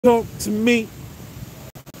talk to me?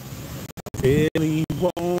 Really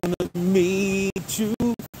wanna meet you.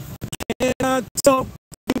 Can I talk?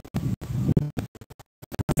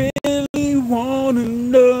 Really wanna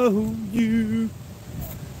know you.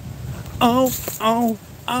 Oh, oh,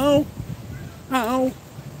 oh, oh.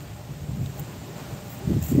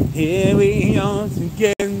 Here we are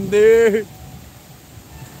together.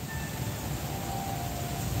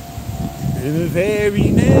 And the very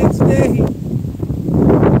next day,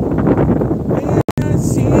 when I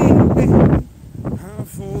see you, baby, I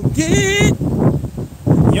forget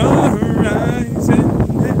your eyes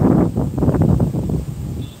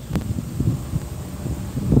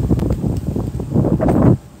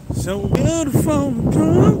so beautiful,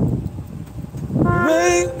 girl.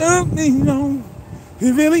 Ain't nothing wrong.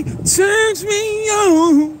 It really turns me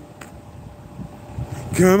on.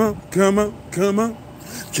 Come on, come on, come on.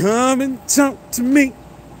 Come and talk to me.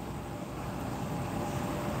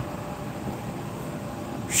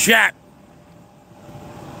 Shot.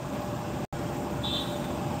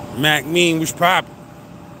 Mac Mean was popping.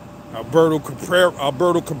 Alberto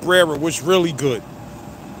Cabrera was really good.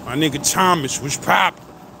 My nigga Thomas was popping.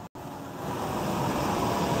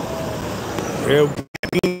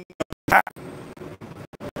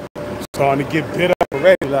 Starting to get bit up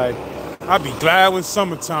already. Like, I'll be glad when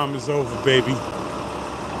summertime is over, baby.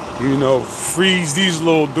 You know, freeze these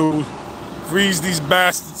little dudes. Freeze these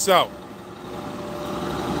bastards out.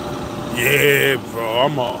 Yeah, bro.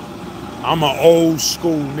 I'm a old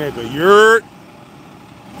school nigga. You heard?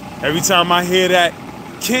 Every time I hear that,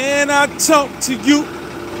 can I talk to you?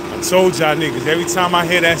 I told y'all niggas, every time I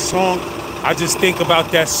hear that song, I just think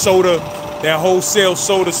about that soda, that wholesale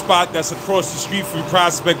soda spot that's across the street from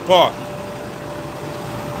Prospect Park.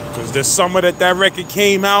 Because the summer that record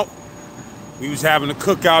came out, we was having a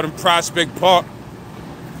cookout in Prospect Park,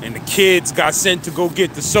 and the kids got sent to go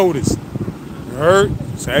get the sodas. You heard?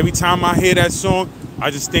 So every time I hear that song,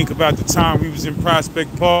 I just think about the time we was in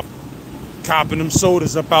Prospect Park, copping them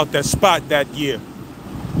sodas up out that spot that year.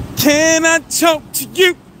 Can I talk to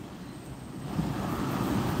you?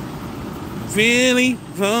 Really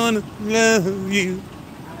wanna love you.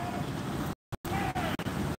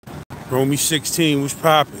 Romy 16 was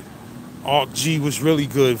popping. Arc G was really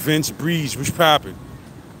good. Vince Breeze was popping.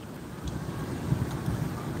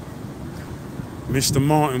 Mr.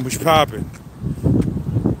 Martin was popping.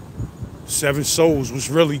 Seven Souls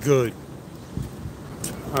was really good.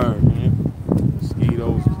 Alright, man.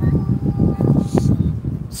 Mosquitoes.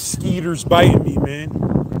 Skeeters biting me, man.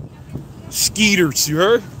 Skeeters, you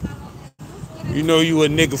heard? You know you a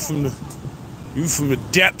nigga from the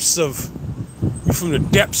depths of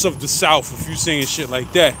the South if you saying shit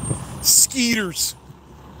like that. Skeeters.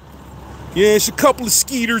 Yeah, it's a couple of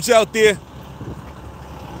skeeters out there.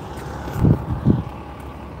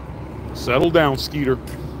 Settle down, Skeeter.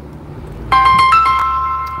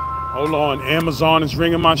 Hold on, Amazon is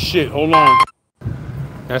ringing my shit. Hold on.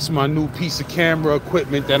 That's my new piece of camera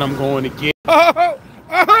equipment that I'm going to get. Oh,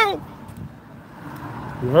 oh.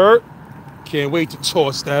 You heard? Can't wait to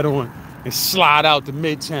toss that on and slide out to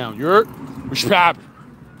Midtown. You heard? What's poppin'?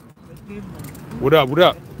 What up, what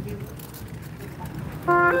up?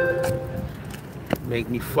 Make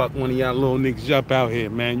me fuck one of y'all little niggas up out here,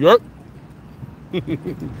 man. You heard?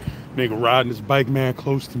 Nigga riding his bike, man,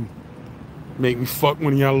 close to me. Make me fuck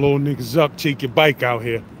one of y'all little niggas up, take your bike out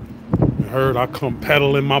here. You heard? I come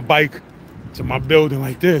pedaling my bike to my building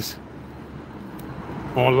like this.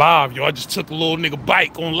 On live, yo. I just took a little nigga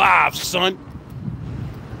bike on live, son.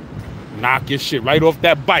 Knock your shit right off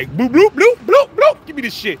that bike. Bloop, bloop, bloop, bloop, bloop. Give me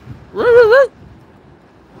this shit. Rig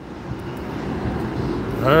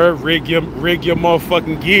your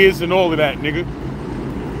motherfucking gears and all of that, nigga.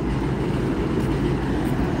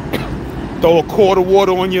 Throw a quart of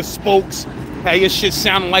water on your spokes. Have your shit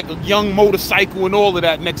sounding like a young motorcycle and all of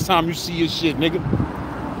that next time you see your shit, nigga.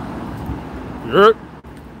 You heard?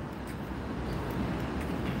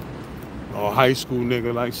 Oh, high school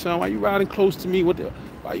nigga, like, son, why you riding close to me with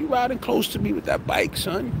that bike,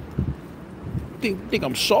 son? Think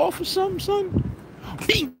I'm soft or something, son?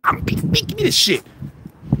 Give me this shit.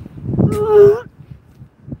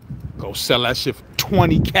 Go sell that shit for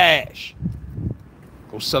 20 cash.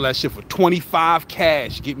 Go sell that shit for 25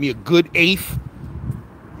 cash. Get me a good eighth.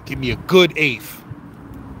 Give me a good eighth.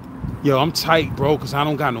 Yo, I'm tight, bro, because I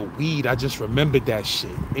don't got no weed. I just remembered that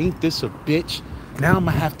shit. Ain't this a bitch? Now I'm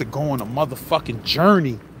going to have to go on a motherfucking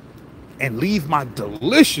journey and leave my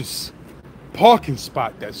delicious parking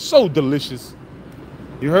spot that's so delicious.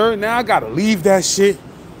 You heard? Now I got to leave that shit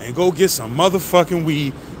and go get some motherfucking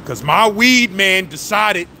weed because my weed man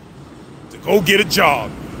decided to go get a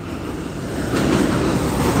job.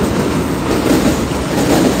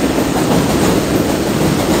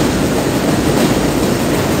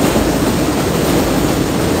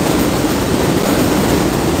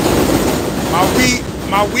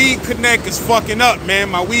 my weed connect is fucking up,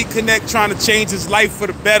 man. My weed connect trying to change his life for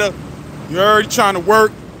the better. You heard? He trying to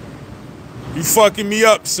work. You fucking me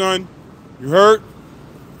up, son. You heard?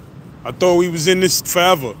 I thought we was in this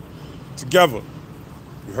forever, together.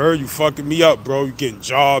 You heard? You fucking me up, bro. You getting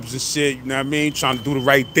jobs and shit, you know what I mean? Trying to do the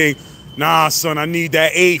right thing. Nah, son, I need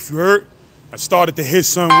that eighth, you heard? I started to hit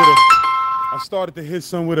son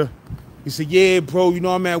with a, he said, yeah, bro, you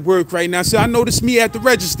know I'm at work right now. I said, I know this me at the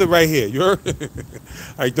register right here, you heard?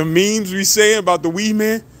 Like the memes we saying about the weed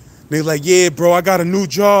man. They like, yeah, bro, I got a new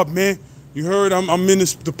job, man. You heard? I'm in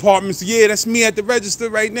this department. So, yeah, that's me at the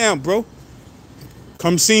register right now, bro.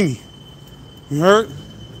 Come see me. You heard?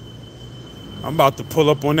 I'm about to pull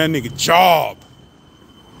up on that nigga job.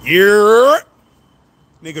 Yeah.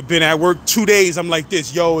 Nigga been at work 2 days. I'm like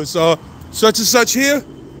this, yo, it's such and such here.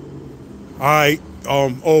 All right.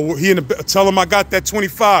 He in the tell him I got that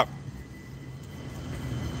 25.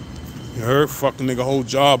 You heard? Fucking nigga whole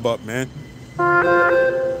job up, man.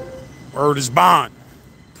 Word is bond.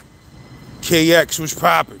 KX was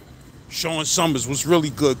popping. Sean Summers was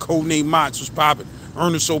really good. Codename Mott's was popping.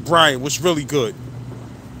 Ernest O'Brien was really good.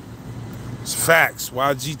 It's facts.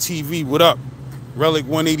 YGTV, what up? Relic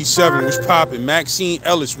 187 was popping. Maxine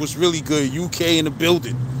Ellis was really good. UK in the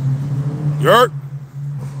building. You heard?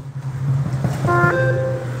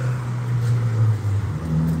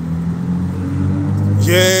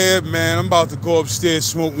 Yeah, man, I'm about to go upstairs,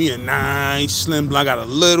 smoke me a nice slim blunt. I got a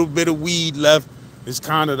little bit of weed left. It's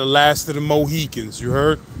kind of the last of the Mohicans, you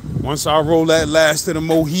heard? Once I roll that last of the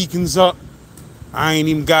Mohicans up, I ain't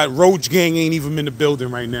even got, Roach Gang ain't even in the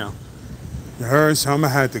building right now. You heard? So I'm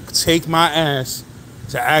gonna have to take my ass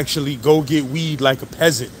to actually go get weed like a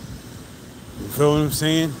peasant. You feel what I'm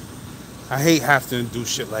saying? I hate having to do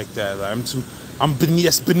shit like that. Like,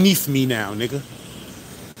 that's beneath me now, nigga.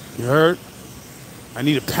 You heard? I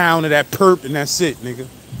need a pound of that perp and that's it, nigga.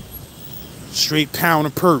 Straight pound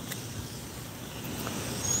of perp.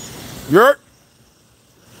 You heard?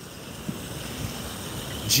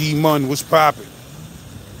 G-Mun was popping.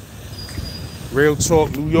 Real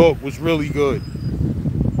Talk New York was really good.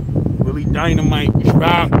 Really Dynamite was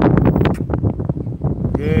popping.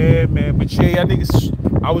 Yeah, man. But yeah,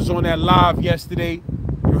 I was on that live yesterday.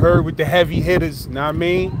 You heard with the heavy hitters, know what I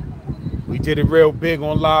mean? We did it real big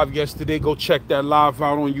on live yesterday. Go check that live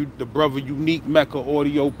out on the Brother Unique Mecca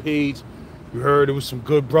audio page. You heard there was some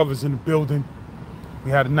good brothers in the building.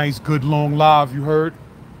 We had a nice, good, long live, you heard?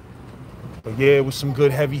 But yeah, it was some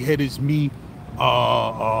good heavy hitters. Me,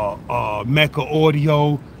 Mecca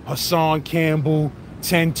Audio, Hassan Campbell,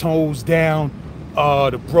 10 Toes Down,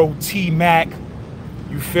 the bro T-Mac.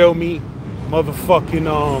 You feel me? Motherfucking,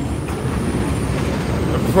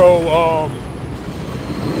 the bro,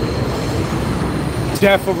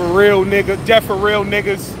 Death of a Real Nigga, Death for Real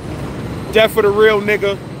Niggas, Death for the Real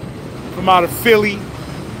Nigga from out of Philly.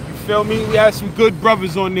 You feel me? We had some good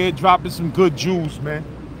brothers on there dropping some good jewels, man.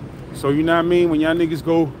 So you know what I mean? When y'all niggas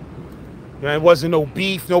go, it wasn't no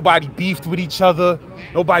beef. Nobody beefed with each other.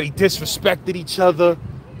 Nobody disrespected each other.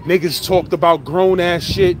 Niggas talked about grown-ass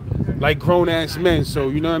shit like grown-ass men. So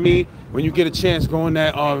you know what I mean? When you get a chance, go on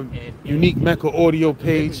that Unique Mecca audio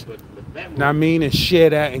page, know what I mean? And share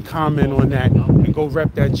that and comment on that. And go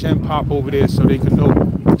rep that Gen Pop over there so they can know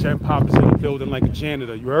Gen Pop is in the building like a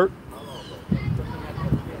janitor. You heard? You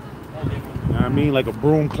know what I mean? Like a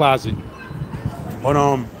broom closet. But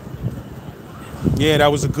yeah,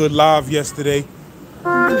 that was a good live yesterday.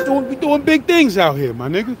 We doing big things out here, my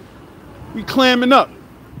nigga. We clamming up.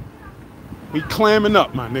 We clamming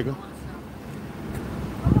up, my nigga.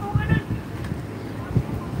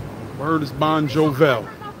 Word is Bon Jovel.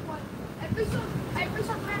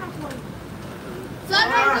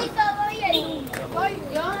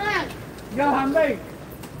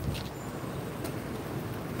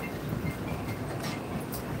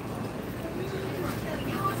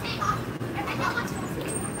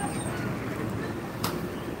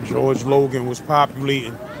 George Logan was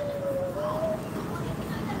populating.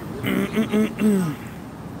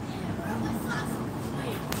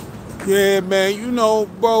 Yeah, man, you know,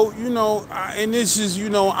 bro, you know, and this is, you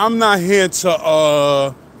know, I'm not here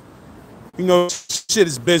to, you know, shit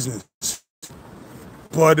is business.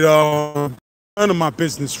 But, none of my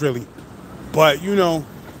business, really. But, you know,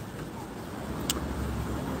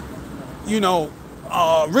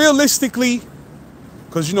 realistically,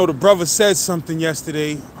 because, you know, the brother said something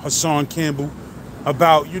yesterday, Hassan Campbell,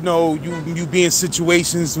 about, you know, you be in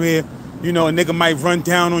situations where, you know, a nigga might run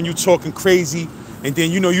down on you talking crazy, and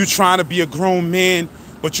then, you know, you trying to be a grown man,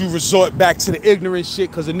 but you resort back to the ignorant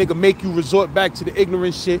shit because a nigga make you resort back to the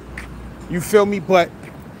ignorant shit. You feel me? But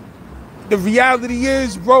the reality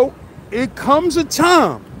is, bro, it comes a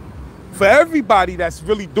time for everybody that's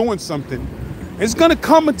really doing something. It's gonna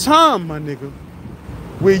come a time, my nigga,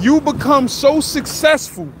 where you become so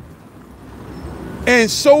successful and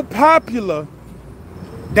so popular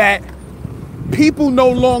that people no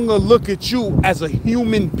longer look at you as a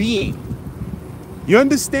human being. You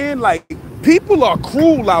understand? Like, people are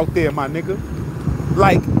cruel out there, my nigga.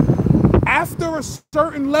 Like, after a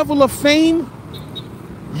certain level of fame,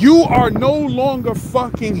 you are no longer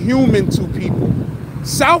fucking human to people.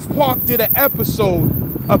 South Park did an episode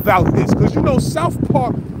about this, because you know South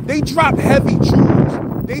Park, they drop heavy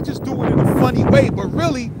jewels. They just do it in a funny way, but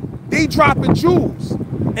really, they dropping jewels.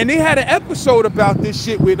 And they had an episode about this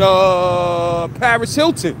shit with Paris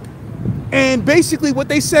Hilton. And basically what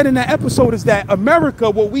they said in that episode is that America,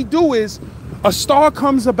 what we do is, a star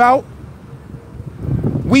comes about,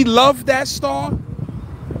 we love that star,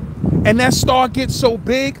 and that star gets so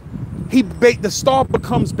big, the star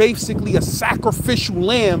becomes basically a sacrificial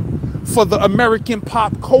lamb for the American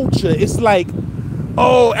pop culture. It's like,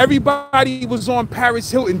 oh, everybody was on Paris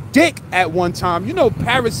Hilton dick at one time. You know,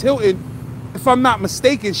 Paris Hilton, if I'm not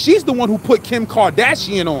mistaken, she's the one who put Kim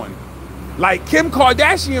Kardashian on. Like, Kim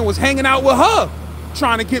Kardashian was hanging out with her,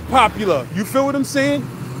 trying to get popular. You feel what I'm saying?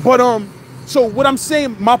 But so what I'm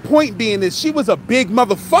saying, my point being is, she was a big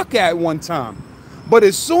motherfucker at one time. But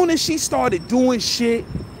as soon as she started doing shit,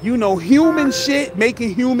 you know, human shit,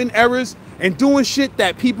 making human errors, and doing shit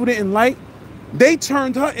that people didn't like, they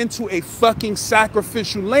turned her into a fucking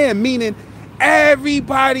sacrificial lamb, meaning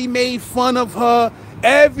everybody made fun of her,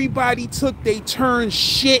 everybody took their turn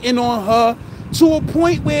shitting on her, to a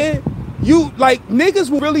point where you, like, niggas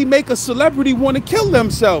will really make a celebrity want to kill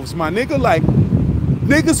themselves, my nigga. Like,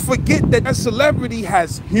 niggas forget that a celebrity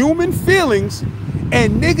has human feelings,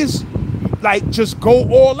 and niggas, like, just go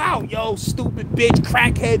all out. Yo, stupid bitch,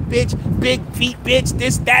 crackhead bitch, big feet bitch,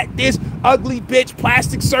 this, that, this, ugly bitch,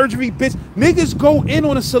 plastic surgery bitch. Niggas go in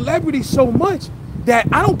on a celebrity so much that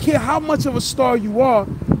I don't care how much of a star you are,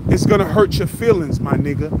 it's gonna hurt your feelings, my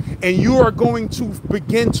nigga. And you are going to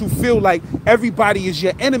begin to feel like everybody is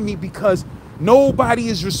your enemy, because nobody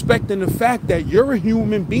is respecting the fact that you're a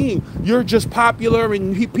human being. You're just popular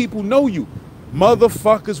and people know you.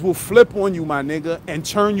 Motherfuckers will flip on you, my nigga, and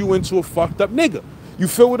turn you into a fucked up nigga. You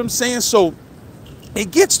feel what I'm saying? So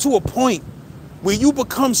it gets to a point where you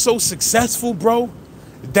become so successful, bro,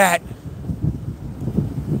 that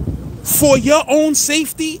for your own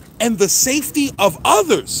safety and the safety of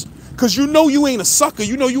others, because you know you ain't a sucker,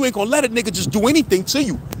 you know you ain't gonna let a nigga just do anything to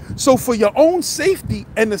you. So for your own safety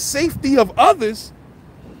and the safety of others,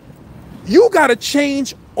 you gotta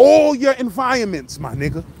change all your environments, my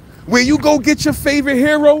nigga. Where you go get your favorite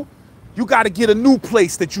hero, you gotta get a new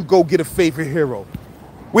place that you go get a favorite hero.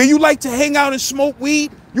 Where you like to hang out and smoke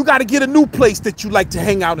weed, you gotta get a new place that you like to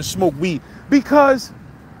hang out and smoke weed. Because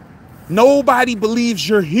nobody believes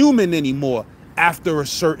you're human anymore after a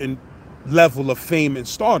certain level of fame and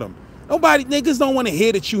stardom. Nobody, niggas don't want to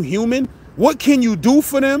hear that you human. What can you do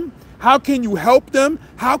for them? How can you help them?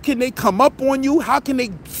 How can they come up on you? How can they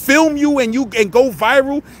film you and go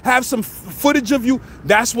viral, have some footage of you?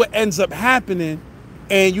 That's what ends up happening.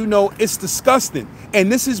 And you know, it's disgusting.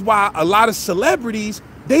 And this is why a lot of celebrities,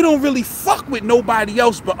 they don't really fuck with nobody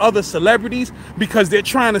else but other celebrities, because they're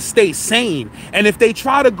trying to stay sane. And if they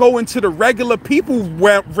try to go into the regular people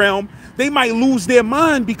realm, they might lose their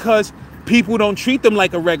mind, because people don't treat them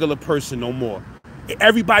like a regular person no more.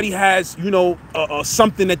 Everybody has, you know,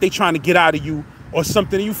 something that they trying to get out of you, or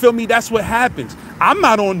something. You feel me? That's what happens. I'm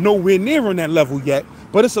not on nowhere near on that level yet,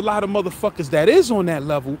 but it's a lot of motherfuckers that is on that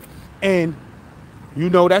level. And you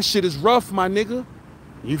know, that shit is rough, my nigga.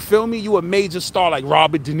 You feel me? You a major star like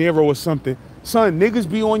Robert De Niro or something. Son, niggas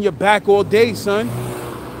be on your back all day, son.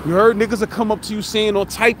 You heard? Niggas will come up to you saying all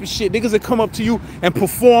type of shit. Niggas will come up to you and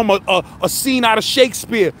perform a scene out of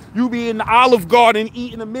Shakespeare. You be in the Olive Garden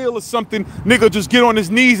eating a meal or something. Nigga just get on his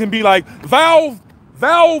knees and be like,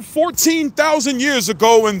 thou 14,000 years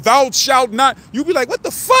ago and thou shalt not. You be like, what the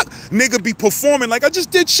fuck? Nigga be performing like, I just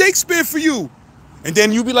did Shakespeare for you. And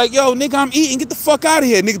then you be like, yo, nigga, I'm eating. Get the fuck out of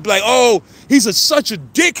here. Nigga be like, oh, he's such a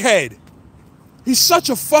dickhead. He's such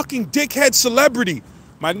a fucking dickhead celebrity.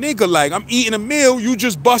 My nigga, like, I'm eating a meal, you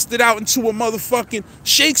just busted out into a motherfucking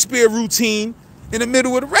Shakespeare routine in the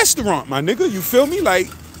middle of the restaurant, my nigga. You feel me? Like,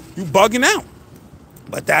 you bugging out.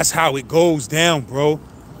 But that's how it goes down, bro.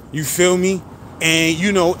 You feel me? And,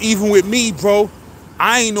 you know, even with me, bro,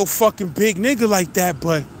 I ain't no fucking big nigga like that,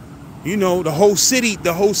 but, you know, the whole city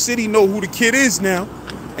know who the kid is now.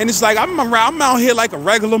 And it's like, I'm out here like a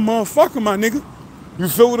regular motherfucker, my nigga. You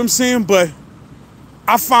feel what I'm saying? But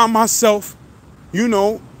I find myself, you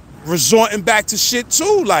know, resorting back to shit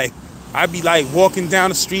too. Like, I'd be like walking down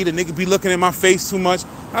the street, a nigga be looking at my face too much.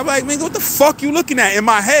 I'm like, nigga, what the fuck you looking at? In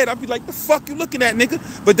my head, I'd be like, the fuck you looking at, nigga?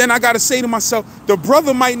 But then I gotta say to myself, the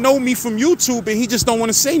brother might know me from YouTube and he just don't want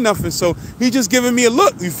to say nothing. So he just giving me a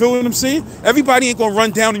look. You feel what I'm saying? Everybody ain't gonna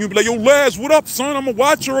run down and you be like, yo, Laz, what up, son? I'm a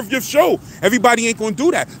watcher of your show. Everybody ain't gonna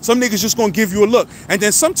do that. Some niggas just gonna give you a look. And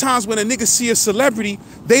then sometimes when a nigga see a celebrity,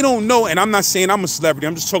 they don't know, and I'm not saying I'm a celebrity,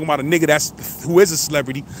 I'm just talking about a nigga who is a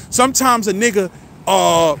celebrity. Sometimes a nigga,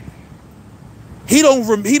 he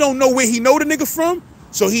don't know where he know the nigga from,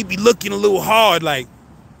 so he be looking a little hard like,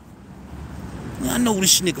 I know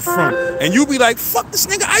this nigga from. And you be like, fuck this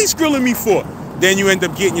nigga ice grilling me for. Then you end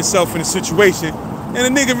up getting yourself in a situation, and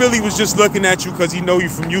the nigga really was just looking at you because he know you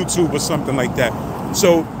from YouTube or something like that.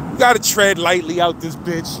 So you gotta tread lightly out this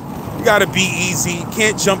bitch. You gotta be easy. You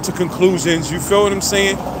can't jump to conclusions. You feel what I'm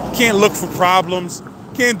saying? You can't look for problems.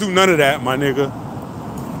 Can't do none of that, my nigga.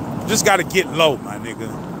 You just gotta get low, my nigga.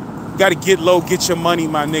 You gotta get low, get your money,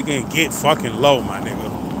 my nigga, and get fucking low, my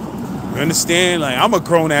nigga. You understand? Like, I'm a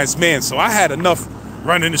grown-ass man, so I had enough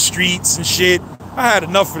running the streets and shit. I had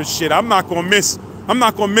enough of the shit. I'm not gonna miss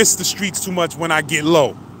the streets too much when I get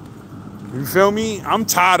low. You feel me? I'm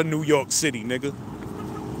tired of New York City, nigga.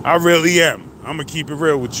 I really am. I'm gonna keep it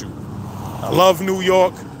real with you. I love New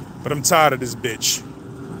York, but I'm tired of this bitch.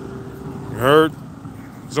 You heard?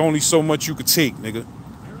 There's only so much you could take, nigga.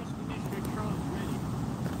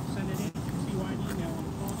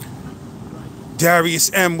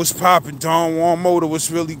 Darius M was popping. Don Juan Motor was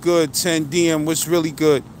really good. 10 DM was really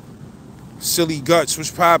good. Silly Guts was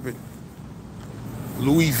popping.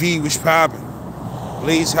 Louis V was popping.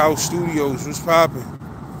 Blaze House Studios was popping.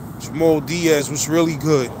 Jamal Diaz was really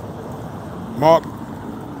good. Mark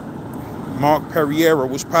Pereira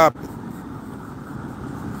was popping.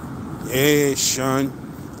 Yeah, son.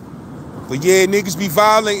 But yeah, niggas be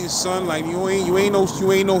violating, son. Like you ain't no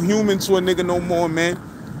human to a nigga no more, man.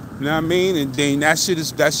 You know what I mean? And then that shit.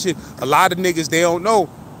 A lot of niggas, they don't know.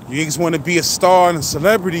 You niggas want to be a star and a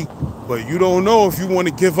celebrity, but you don't know if you want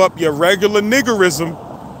to give up your regular niggerism.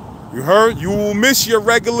 You heard? You will miss your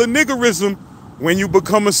regular niggerism when you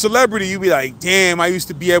become a celebrity. You be like, damn, I used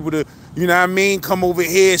to be able to, you know what I mean, come over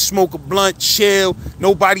here, smoke a blunt, chill,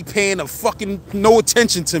 nobody paying no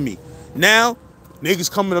attention to me. Now,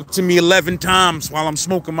 niggas coming up to me 11 times while I'm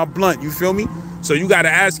smoking my blunt, you feel me? So you gotta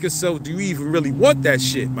ask yourself, do you even really want that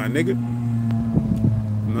shit, my nigga?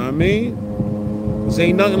 You know what I mean? This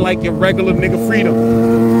ain't nothing like your regular nigga freedom.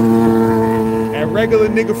 That regular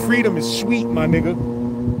nigga freedom is sweet, my nigga.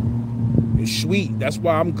 It's sweet. That's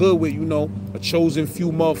why I'm good with, you know, a chosen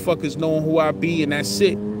few motherfuckers knowing who I be, and that's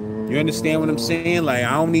it. You understand what I'm saying? Like,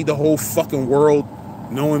 I don't need the whole fucking world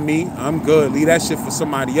knowing me. I'm good. Leave that shit for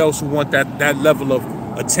somebody else who want that level of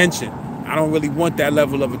attention. I don't really want that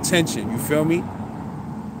level of attention. You feel me?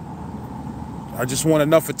 I just want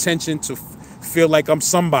enough attention to feel like I'm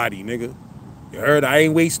somebody, nigga. You heard? I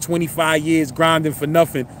ain't waste 25 years grinding for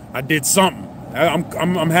nothing. I did something.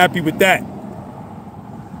 I'm happy with that.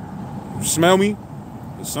 You smell me?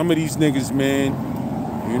 Some of these niggas, man,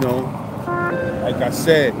 you know, like I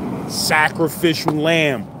said, sacrificial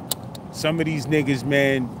lamb. Some of these niggas,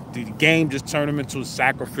 man, the game just turned them into a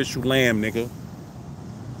sacrificial lamb, nigga.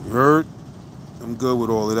 You heard? I'm good with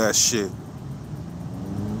all of that shit.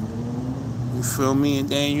 You feel me? And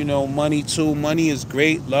then, you know, money too. Money is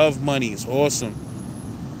great. Love money. It's awesome.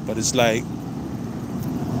 But it's like,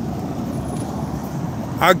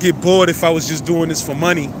 I'd get bored if I was just doing this for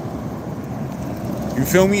money. You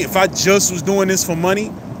feel me? If I just was doing this for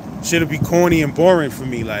money, shit'd be corny and boring for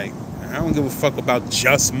me. Like, I don't give a fuck about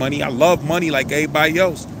just money. I love money like everybody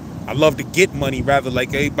else. I love to get money rather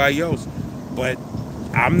like everybody else. But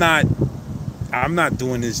I'm not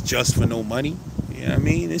doing this just for no money. You know what I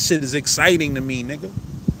mean? This shit is exciting to me, nigga.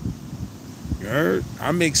 You heard?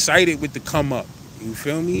 I'm excited with the come up. You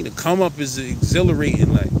feel me? The come up is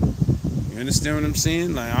exhilarating. Like, you understand what I'm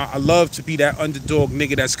saying? Like, I love to be that underdog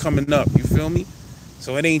nigga that's coming up. You feel me?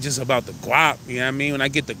 So it ain't just about the guap. You know what I mean? When I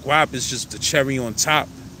get the guap, it's just the cherry on top.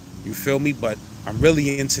 You feel me? But I'm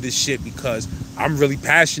really into this shit because I'm really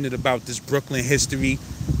passionate about this Brooklyn history.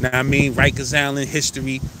 Know what I mean? Rikers Island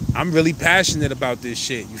history. I'm really passionate about this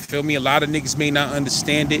shit. You feel me? A lot of niggas may not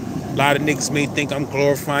understand it. A lot of niggas may think I'm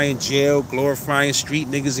glorifying jail, glorifying street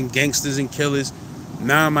niggas and gangsters and killers.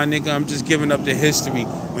 Nah, my nigga, I'm just giving up the history.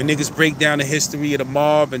 When niggas break down the history of the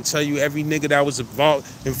mob and tell you every nigga that was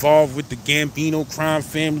involved with the Gambino crime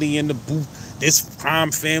family and the booth, this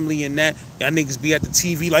crime family and that, y'all niggas be at the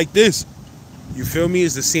TV like this. You feel me?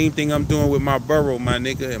 It's the same thing I'm doing with my borough, my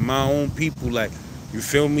nigga, and my own people. Like, you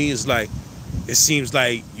feel me? It's like, it seems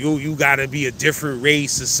like you gotta be a different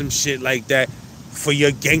race or some shit like that. for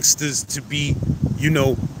your gangsters to be, you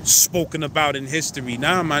know, spoken about in history.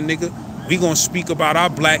 Nah, my nigga, we gonna speak about our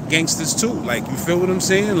black gangsters too. Like, you feel what I'm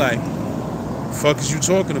saying? Like, fuck is you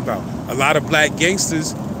talking about? A lot of black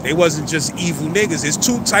gangsters, they wasn't just evil niggas. There's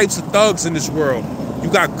two types of thugs in this world.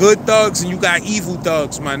 You got good thugs and you got evil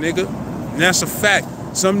thugs, my nigga. And that's a fact.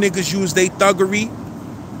 Some niggas use they thuggery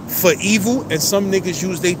for evil and some niggas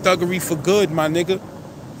use they thuggery for good, my nigga.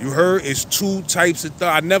 You heard? It's two types of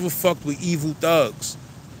thugs. I never fucked with evil thugs.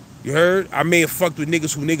 You heard? I may have fucked with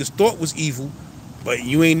niggas who niggas thought was evil, but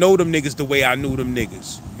you ain't know them niggas the way I knew them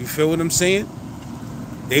niggas. You feel what I'm saying?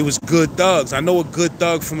 They was good thugs. I know a good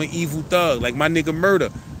thug from an evil thug. Like my nigga Murder.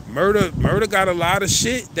 Murder got a lot of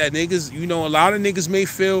shit that niggas, you know, a lot of niggas may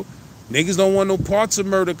feel niggas don't want no parts of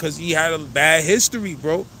Murder because he had a bad history,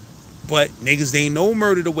 bro. But niggas ain't know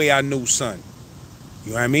Murder the way I knew son.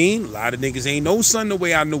 You know what I mean? A lot of niggas ain't know son the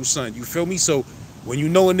way I know son. You feel me? So when you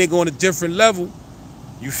know a nigga on a different level,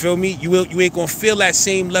 you feel me? You ain't gonna feel that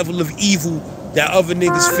same level of evil that other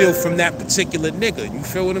niggas feel from that particular nigga. You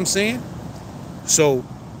feel what I'm saying? So,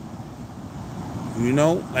 you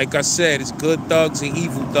know, like I said, it's good thugs and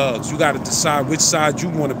evil thugs. You gotta decide which side you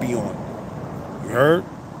wanna be on. You heard?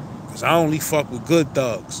 Cause I only fuck with good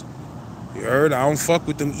thugs. You heard? I don't fuck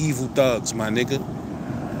with them evil thugs, my nigga.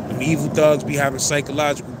 Them evil thugs be having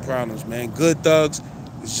psychological problems, man. Good thugs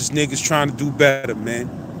is just niggas trying to do better, man.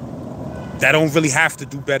 That don't really have to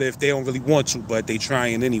do better if they don't really want to, but they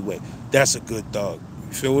trying anyway. That's a good thug.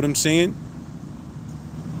 You feel what I'm saying?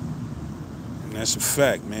 And that's a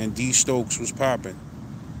fact, man. D Stokes was popping.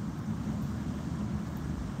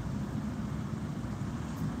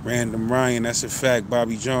 Random Ryan, that's a fact.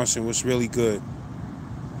 Bobby Johnson was really good.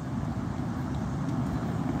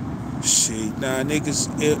 Shit, nah, niggas,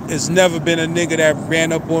 it's never been a nigga that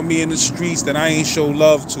ran up on me in the streets that I ain't show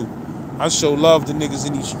love to. I show love to niggas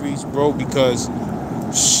in these streets, bro, because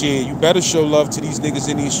shit, you better show love to these niggas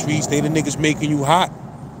in these streets. They the niggas making you hot.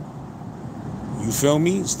 You feel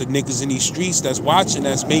me? It's the niggas in these streets that's watching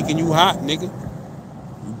that's making you hot, nigga.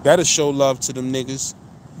 You better show love to them niggas,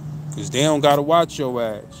 because they don't gotta watch your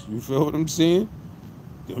ass. You feel what I'm saying?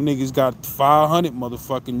 Them niggas got 500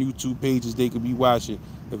 motherfucking YouTube pages they could be watching.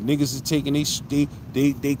 If niggas is taking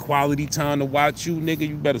they quality time to watch you, nigga,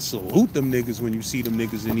 you better salute them niggas when you see them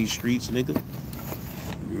niggas in these streets, nigga.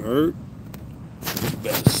 You heard? You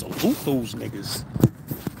better salute those niggas.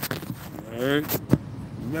 You heard?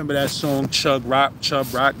 Remember that song Chubb Rock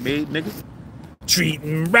made, nigga? Treat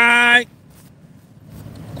them right.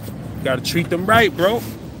 You gotta treat them right, bro.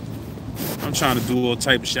 I'm trying to do all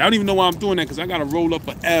type of shit. I don't even know why I'm doing that, because I gotta roll up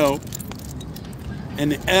an L,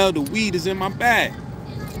 and the L, the weed is in my bag.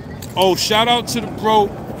 Oh, shout out to the bro,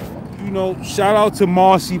 you know, shout out to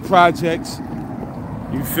Marcy Projects.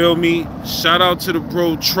 You feel me? Shout out to the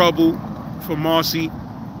bro Trouble for Marcy.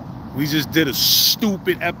 We just did a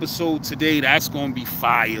stupid episode today. That's gonna be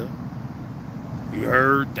fire. You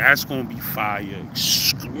heard? That's gonna be fire.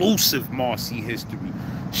 Exclusive Marcy history.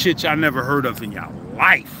 Shit y'all never heard of in y'all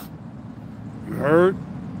life. You heard?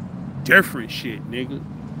 Different shit, nigga.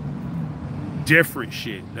 Different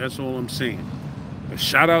shit. That's all I'm saying. But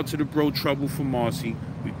shout out to the bro Trouble for Marcy.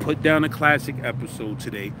 We put down a classic episode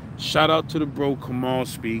today. Shout out to the bro Kamal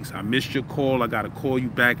Speaks. I missed your call. I gotta call you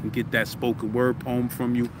back and get that spoken word poem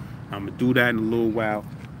from you. I'm gonna do that in a little while.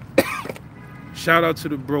 Shout out to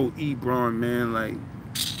the bro Ebron, man. Like,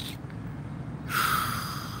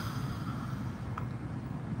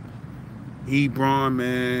 Ebron,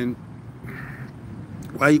 man.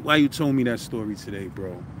 Why you told me that story today,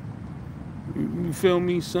 bro? You feel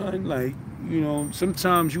me, son? Like, you know,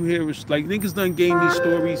 sometimes you hear it's like niggas done gave me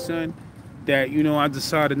stories, son, that, you know, I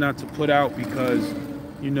decided not to put out because,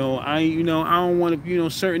 you know, I don't want to, you know,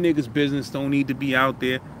 certain niggas' business don't need to be out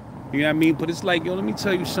there. You know what I mean? But it's like, yo, let me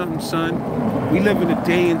tell you something, son. We live in a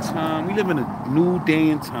day and time. We live in a new day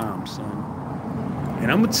and time, son.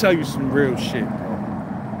 And I'm gonna tell you some real shit, bro.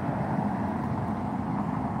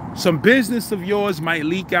 Some business of yours might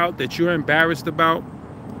leak out that you're embarrassed about,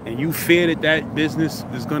 and you fear that that business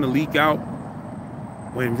is gonna leak out,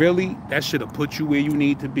 when really that should have put you where you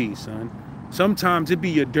need to be, son. Sometimes it be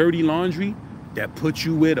your dirty laundry that puts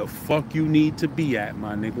you where the fuck you need to be at,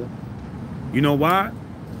 my nigga. You know why?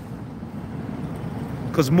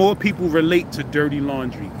 Because more people relate to dirty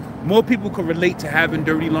laundry. More people can relate to having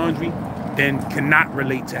dirty laundry than cannot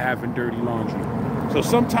relate to having dirty laundry. So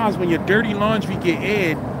sometimes when your dirty laundry get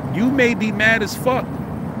aired, you may be mad as fuck.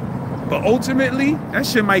 But ultimately, that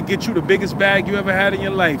shit might get you the biggest bag you ever had in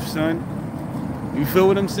your life, son. You feel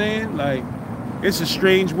what I'm saying? Like, it's a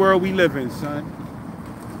strange world we live in, son.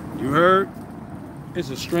 You heard? It's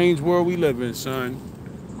a strange world we live in, son.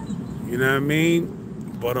 You know what I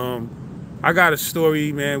mean? But I got a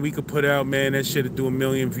story, man, we could put out, man. That shit'll do 1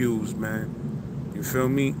 million views, man. You feel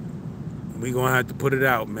me? We gonna have to put it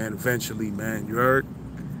out, man, eventually, man. You heard?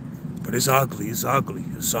 But it's ugly, it's ugly,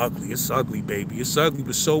 it's ugly, it's ugly, baby. It's ugly,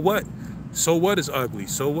 but so what? So what is ugly?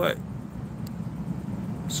 So what?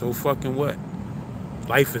 So fucking what?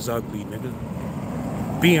 Life is ugly,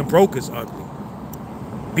 nigga. Being broke is ugly.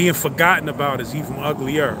 Being forgotten about is even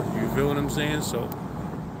uglier. You feel what I'm saying? So,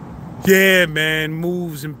 yeah, man.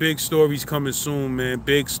 Moves and big stories coming soon, man.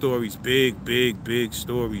 Big stories. Big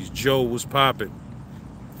stories. Joe was popping.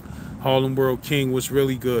 Harlem World King was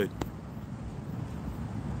really good.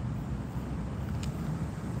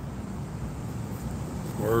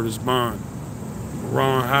 Word is bond.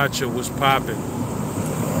 Ron Hacha was popping.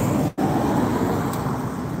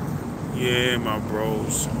 Yeah, my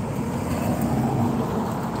bros.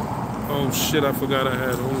 Oh shit, I forgot I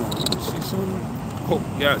had. Hold on, let me see something.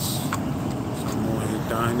 Oh, yes. I'm on here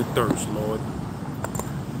dying of thirst, Lord.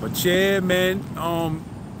 But yeah, man,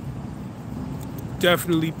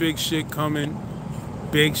 definitely big shit coming.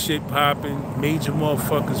 Big shit popping. Major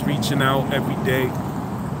motherfuckers reaching out every day.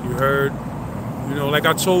 You heard? You know, like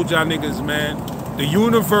I told y'all niggas, man, the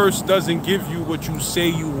universe doesn't give you what you say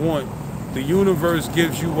you want. The universe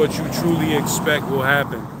gives you what you truly expect will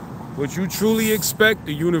happen. What you truly expect,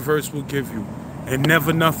 the universe will give you. And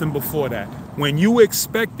never nothing before that. When you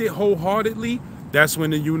expect it wholeheartedly, that's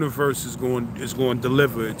when the universe is going to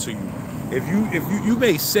deliver it to you. If you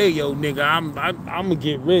may say, yo, nigga, I'm gonna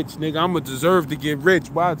get rich, nigga, I'm gonna deserve to get rich.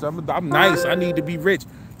 Why? I'm nice, I need to be rich.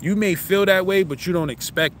 You may feel that way, but you don't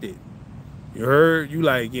expect it. You heard? You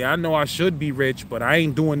like, yeah, I know I should be rich, but I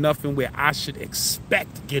ain't doing nothing where I should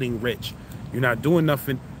expect getting rich. You're not doing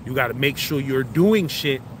nothing. You got to make sure you're doing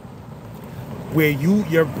shit where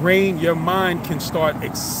your brain, your mind can start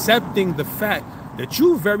accepting the fact that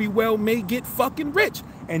you very well may get fucking rich.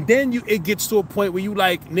 And then it gets to a point where you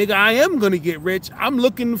like, nigga, I am going to get rich. I'm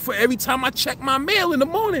looking for, every time I check my mail in the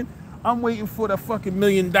morning, I'm waiting for the fucking $1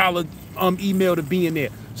 million email to be in there.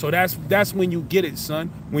 So that's when you get it, son.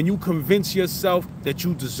 When you convince yourself that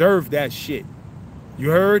you deserve that shit. You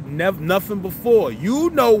heard? Nothing before. You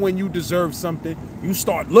know when you deserve something, you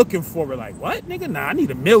start looking for it like, what, nigga? Nah, I need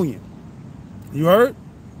 $1 million. You heard?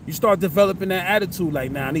 You start developing that attitude like,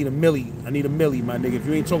 nah, I need $1 million. I need $1 million, my nigga. If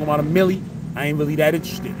you ain't talking about $1 million, I ain't really that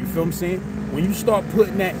interested. You feel what I'm saying? When you start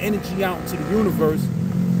putting that energy out into the universe,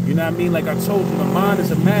 you know what I mean? Like I told you, the mind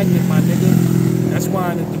is a magnet, my nigga. That's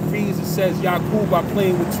why in the degrees it says Yakub, by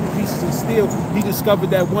playing with 2 pieces of steel, he discovered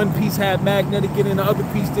that one piece had magnetic and the other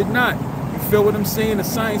piece did not. You feel what I'm saying? The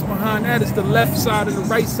science behind that is the left side and the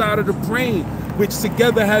right side of the brain, which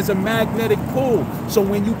together has a magnetic pull. So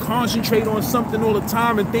when you concentrate on something all the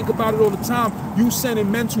time and think about it all the time, you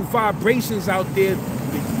sending mental vibrations out there.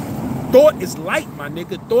 Thought is light, my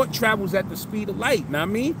nigga. Thought travels at the speed of light, know what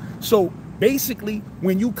I mean? So basically,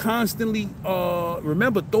 when you constantly,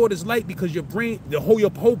 remember, thought is light because your brain, your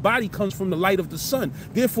whole body comes from the light of the sun.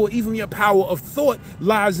 Therefore, even your power of thought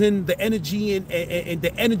lies in the energy and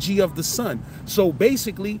the energy of the sun. So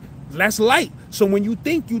basically, that's light. So when you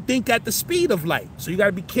think at the speed of light. So you got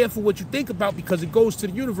to be careful what you think about because it goes to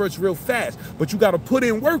the universe real fast. But you got to put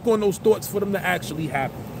in work on those thoughts for them to actually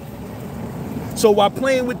happen. So while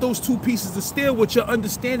playing with those 2 pieces of steel, what you're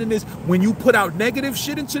understanding is when you put out negative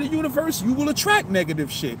shit into the universe, you will attract negative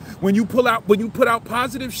shit. When you put out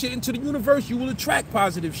positive shit into the universe, you will attract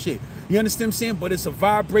positive shit. You understand what I'm saying? But it's a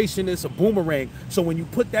vibration, it's a boomerang. So when you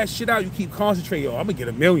put that shit out, you keep concentrating, yo, I'm gonna get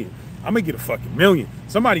 $1 million. I'm gonna get a fucking $1 million.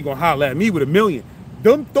 Somebody gonna holler at me with $1 million.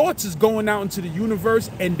 Them thoughts is going out into the universe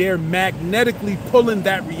and they're magnetically pulling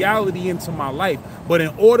that reality into my life. But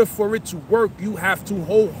in order for it to work, you have to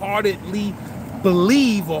wholeheartedly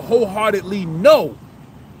believe or wholeheartedly know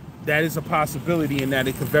that is a possibility and that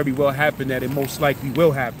it could very well happen, that it most likely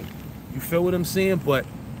will happen. You feel what I'm saying? But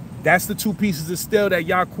that's the 2 pieces of steel that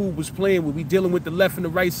Yakub was playing with. We dealing with the left and the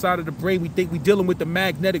right side of the brain. We think we dealing with the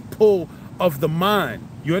magnetic pull of the mind.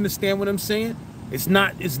 You understand what I'm saying? It's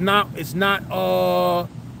not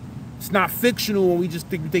fictional when we just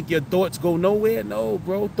think your thoughts go nowhere. No,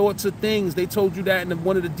 bro. Thoughts are things. They told you that in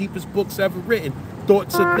one of the deepest books ever written.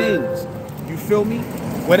 Thoughts are things. You feel me?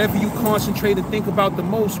 Whatever you concentrate and think about the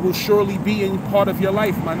most will surely be in part of your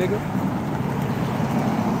life, my nigga.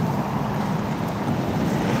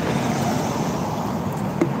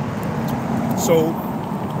 So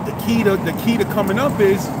the key to coming up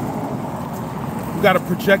is you got to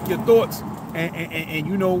project your thoughts and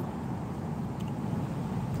you know,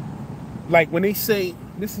 like when they say,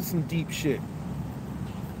 this is some deep shit.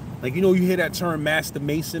 Like, you know, you hear that term master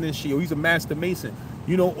mason and shit, oh, he's a master mason.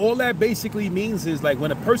 You know, all that basically means is like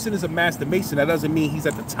when a person is a master mason, that doesn't mean he's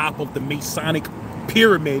at the top of the Masonic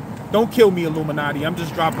pyramid. Don't kill me, Illuminati. I'm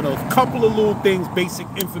just dropping a couple of little things, basic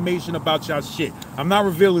information about y'all shit. I'm not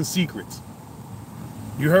revealing secrets.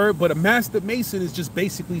 You heard? But a master mason is just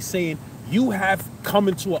basically saying you have come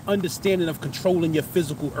into an understanding of controlling your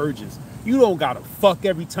physical urges. You don't gotta fuck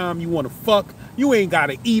every time you wanna fuck. You ain't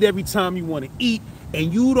gotta eat every time you wanna eat.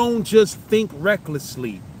 And you don't just think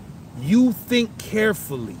recklessly. You think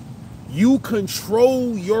carefully. You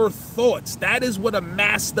control your thoughts. That is what a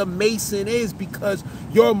master mason is, because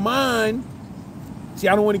your mind, see,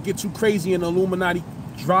 I don't want to get too crazy and Illuminati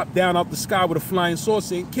drop down out the sky with a flying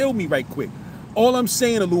saucer and kill me right quick. All I'm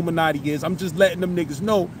saying, Illuminati, is I'm just letting them niggas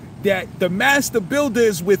know that the master builder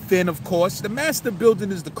is within, of course. The master builder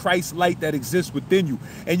is the Christ light that exists within you.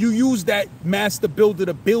 And you use that master builder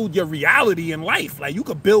to build your reality in life. Like, you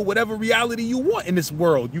could build whatever reality you want in this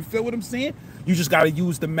world. You feel what I'm saying? You just got to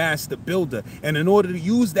use the master builder. And in order to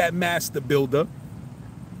use that master builder,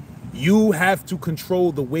 you have to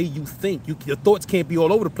control the way you think. Your thoughts can't be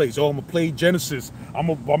all over the place. Oh, I'm going to play Genesis. I'm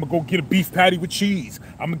gonna go get a beef patty with cheese.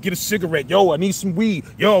 I'm going to get a cigarette. Yo, I need some weed.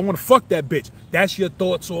 Yo, I want to fuck that bitch. That's your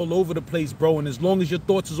thoughts all over the place, bro. And as long as your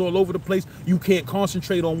thoughts is all over the place, you can't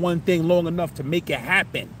concentrate on one thing long enough to make it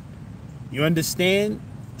happen. You understand?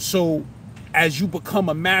 So as you become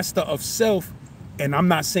a master of self, and I'm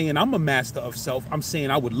not saying I'm a master of self, I'm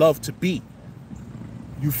saying I would love to be.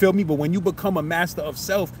 You feel me? But when you become a master of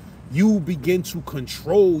self, you begin to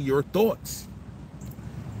control your thoughts.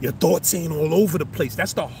 Your thoughts ain't all over the place.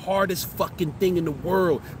 That's the hardest fucking thing in the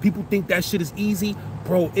world. People think that shit is easy.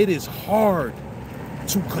 Bro, it is hard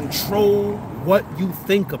to control what you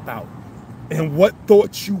think about and what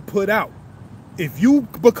thoughts you put out. If you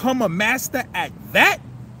become a master at that,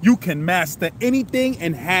 you can master anything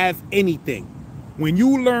and have anything. When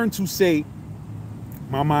you learn to say,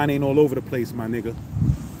 my mind ain't all over the place, my nigga.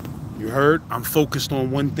 You heard? I'm focused on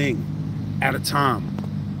one thing at a time.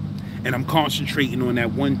 And I'm concentrating on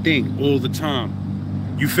that one thing all the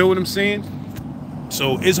time. You feel what I'm saying?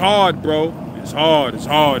 So it's hard, bro. It's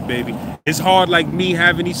hard, baby. It's hard like me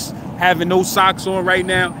having no socks on right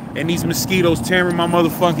now and these mosquitoes tearing my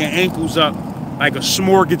motherfucking ankles up like a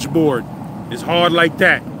smorgasbord. It's hard like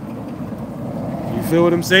that. You feel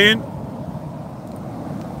what I'm saying?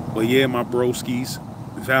 But yeah, my broskies.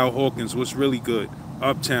 Val Hawkins, what's really good?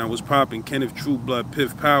 Uptown was popping. Kenneth Trueblood,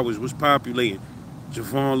 Piff Powers was populating.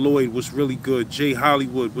 Javon Lloyd was really good. Jay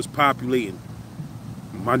Hollywood was populating.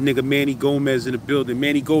 My nigga Manny Gomez in the building.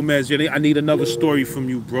 Manny Gomez, I need another story from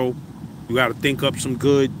you, bro. You gotta think up some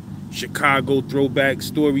good Chicago throwback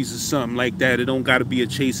stories or something like that. It don't gotta be a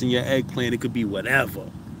chasing your eggplant. It could be whatever.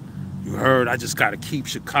 You heard? I just gotta keep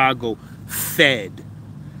Chicago fed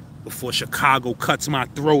before Chicago cuts my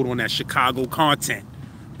throat on that Chicago content.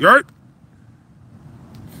 You heard?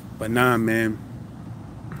 But nah, man.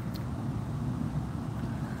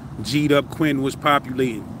 G'd Up Quinn was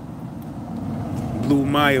populating. Blue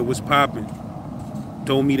Maya was popping.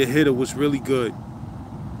 Told Me the Hitter was really good.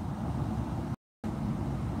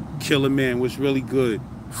 Killer Man was really good.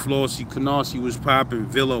 Flossie Canarsie was popping.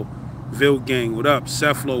 Vil Gang, what up?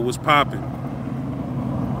 Cephalo was popping.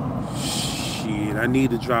 Shit, I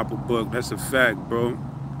need to drop a book. That's a fact, bro.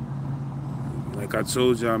 Like I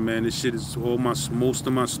told y'all, man, this shit is most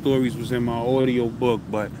of my stories was in my audio book,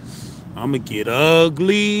 but I'ma get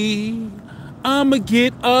ugly. I'ma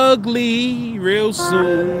get ugly real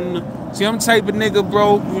soon. See, I'm the type of nigga,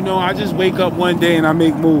 bro, you know, I just wake up one day and I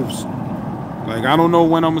make moves. Like, I don't know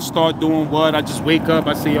when I'm gonna start doing what. I just wake up,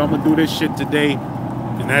 I say, yo, I'm gonna do this shit today,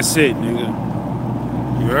 and that's it, nigga.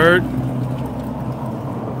 You heard?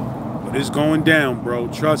 But it's going down, bro.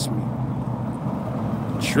 Trust me.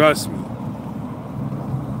 Trust me.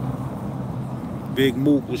 Big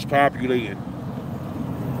Mook was populating.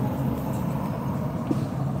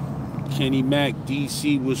 Kenny Mack,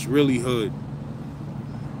 DC was really hood.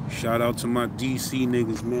 Shout out to my DC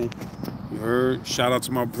niggas, man. You heard? Shout out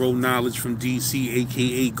to my bro Knowledge from DC,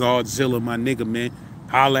 aka Godzilla, my nigga, man.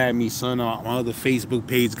 Holla at me, son. My other Facebook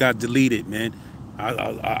page got deleted, man.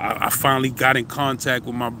 I finally got in contact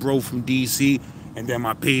with my bro from DC, and then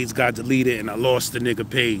my page got deleted, and I lost the nigga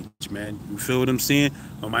page, man. You feel what I'm saying?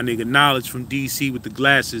 But my nigga Knowledge from DC with the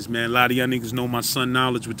glasses, man. A lot of y'all niggas know my son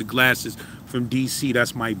Knowledge with the glasses from DC.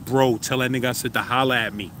 That's my bro. Tell that nigga I said to holla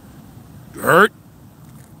at me. You heard?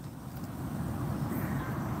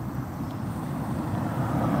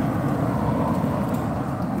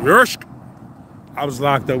 Yersk. I was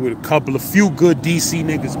locked up with a few good DC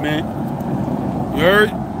niggas, man. You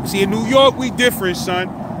heard? See, in New York, we different, son.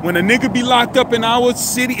 When a nigga be locked up in our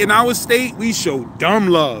city, in our state, we show dumb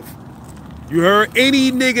love. You heard?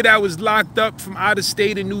 Any nigga that was locked up from out of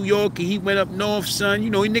state in New York and he went up north, son, you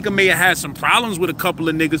know, he nigga may have had some problems with a couple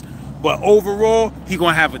of niggas, but overall, he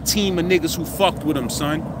gonna have a team of niggas who fucked with him,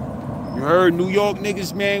 son. You heard? New York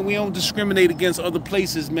niggas, man, we don't discriminate against other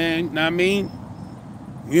places, man. Know what I mean?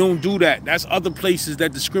 We don't do that. That's other places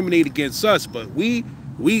that discriminate against us, but we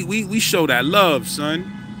show that love,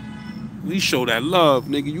 son. We show that love,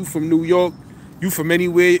 nigga. You from New York, you from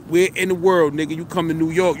anywhere in the world, nigga. You come to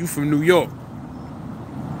New York, you from New York.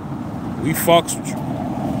 We fucks with you.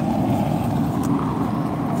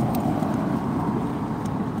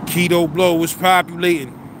 Keto Blow was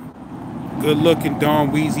populating. Good looking,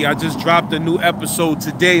 Don Weezy. I just dropped a new episode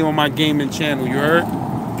today on my gaming channel, you heard?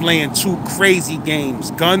 Playing 2 crazy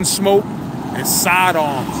games, Gunsmoke and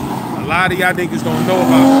Sidearms. A lot of y'all niggas don't know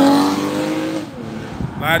about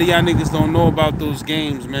it. A lot of y'all niggas don't know about those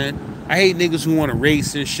games, man. I hate niggas who want to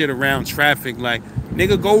race and shit around traffic. Like,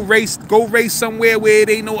 nigga, go race somewhere where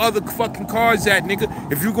there ain't no other fucking cars at,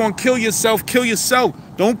 nigga. If you gonna kill yourself, kill yourself.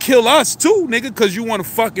 Don't kill us too, nigga, because you want to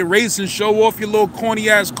fucking race and show off your little corny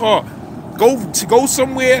ass car. Go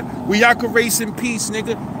somewhere where y'all can race in peace,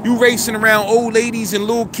 nigga. You racing around old ladies and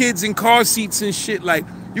little kids in car seats and shit. Like,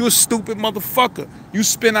 you a stupid motherfucker. You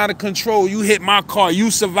spin out of control. You hit my car.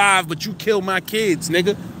 You survive, but you kill my kids,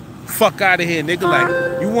 nigga. Fuck out of here, nigga.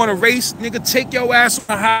 Like, you want to race, nigga? Take your ass on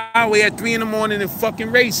the highway at 3 in the morning and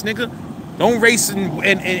fucking race, nigga. Don't race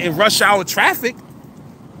in rush hour traffic.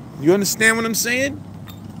 You understand what I'm saying?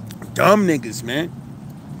 Dumb niggas, man.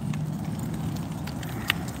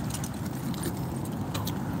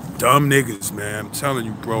 Dumb niggas, man. I'm telling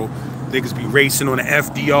you, bro. Niggas be racing on the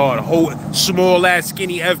FDR, the whole small ass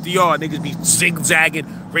skinny FDR. Niggas be zigzagging,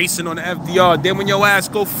 racing on the FDR. Then when your ass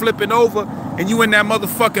go flipping over and you in that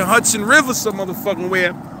motherfucking Hudson River some motherfucking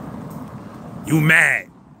where, you mad.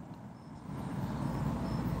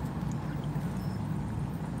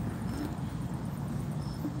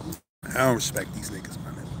 I don't respect these niggas,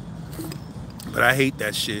 my nigga. But I hate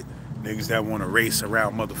that shit. Niggas that want to race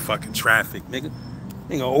around motherfucking traffic, nigga.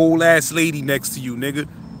 Nigga, old ass lady next to you, nigga.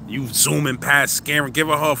 You zooming past, scaring, give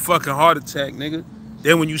her a fucking heart attack, nigga.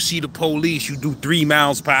 Then when you see the police, you do 3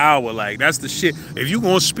 miles per hour. Like, that's the shit. If you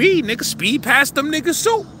gonna speed, nigga, speed past them niggas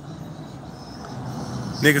too.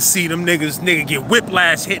 Niggas see them niggas, nigga get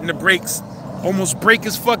whiplash hitting the brakes. Almost break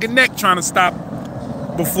his fucking neck trying to stop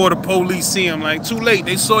before the police see him. Like, too late,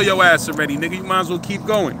 they saw your ass already, nigga. You might as well keep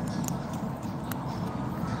going.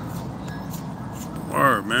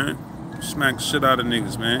 Word, man. Smack the shit out of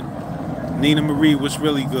niggas, man. Nina Marie, what's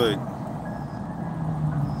really good?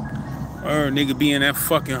 Nigga be in that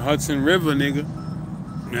fucking Hudson River, nigga.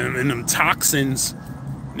 And them toxins.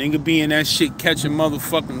 Nigga be in that shit catching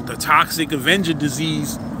motherfucking the Toxic Avenger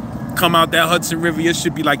disease. Come out that Hudson River, your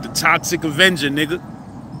shit be like the Toxic Avenger, nigga.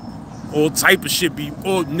 All type of shit be,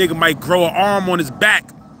 or nigga might grow an arm on his back.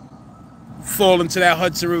 Fall into that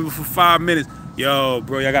Hudson River for 5 minutes. Yo,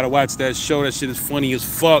 bro, y'all gotta watch that show. That shit is funny as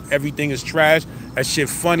fuck. Everything is trash. That shit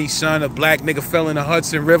funny, son. A black nigga fell in the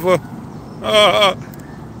Hudson River. That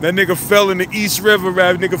nigga fell in the East River,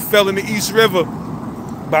 rap. Nigga fell in the East River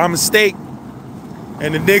by mistake.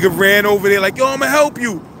 And the nigga ran over there like, yo, I'ma help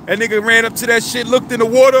you. That nigga ran up to that shit, looked in the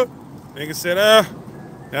water. Nigga said,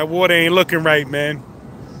 that water ain't looking right, man.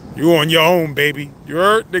 You on your own, baby. You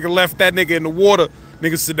heard? Nigga left that nigga in the water.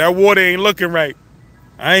 Nigga said, that water ain't looking right.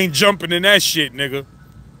 I ain't jumping in that shit, nigga.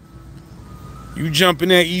 You jump in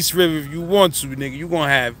that East River if you want to, nigga. You gonna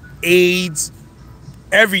have AIDS,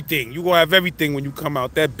 everything. You gonna have everything when you come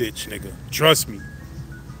out that bitch, nigga. Trust me.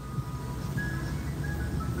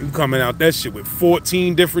 You coming out that shit with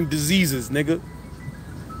 14 different diseases, nigga.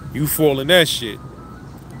 You fall in that shit.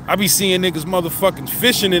 I be seeing niggas motherfucking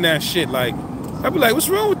fishing in that shit. Like, I be like, what's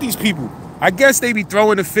wrong with these people? I guess they be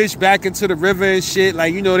throwing the fish back into the river and shit.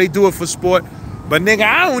 Like, you know, they do it for sport. But, nigga,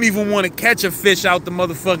 I don't even want to catch a fish out the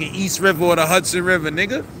motherfucking East River or the Hudson River,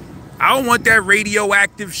 nigga. I don't want that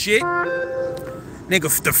radioactive shit.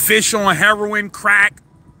 Nigga, the fish on heroin, crack.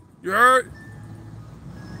 You heard?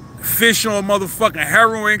 Fish on motherfucking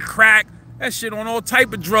heroin, crack. That shit on all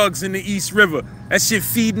type of drugs in the East River. That shit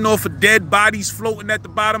feeding off of dead bodies floating at the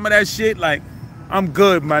bottom of that shit. Like, I'm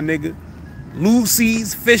good, my nigga.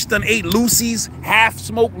 Lucy's, fish done ate Lucy's,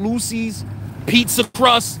 half-smoked Lucy's, pizza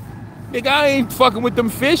crust. Nigga, I ain't fucking with them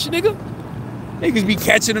fish, nigga. Niggas be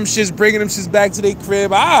catching them shits, bringing them shits back to their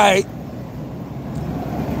crib. Alright.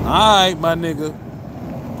 Alright, my nigga.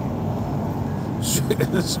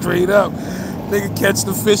 Straight up. Nigga catch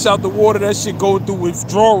the fish out the water, that shit going through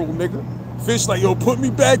withdrawal, nigga. Fish like, yo, put me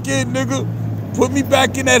back in, nigga. Put me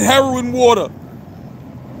back in that heroin water.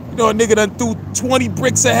 You know, a nigga done threw 20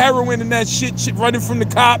 bricks of heroin in that shit running from the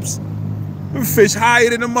cops. Them fish higher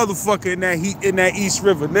than a motherfucker in that East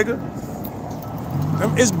River, nigga.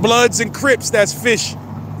 It's Bloods and Crips that's fish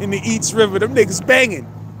in the East River. Them niggas banging.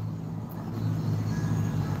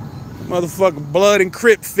 Motherfucking Blood and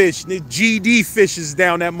Crip fish. The GD fishes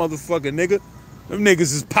down that motherfucker, nigga. Them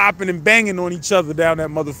niggas is popping and banging on each other down that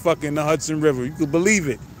motherfucker in the Hudson River. You can believe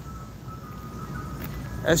it.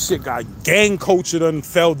 That shit got gang culture done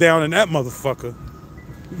fell down in that motherfucker.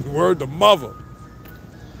 Word to mother.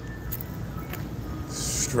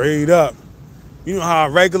 Straight up. You know how a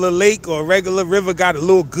regular lake or a regular river got a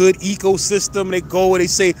little good ecosystem? They go where they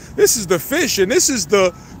say, this is the fish and this is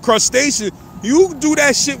the crustacean. You do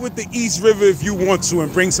that shit with the East River if you want to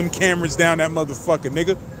and bring some cameras down that motherfucker,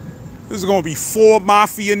 nigga. There's gonna be 4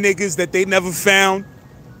 mafia niggas that they never found.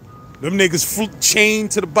 Them niggas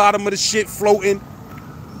chained to the bottom of the shit floating.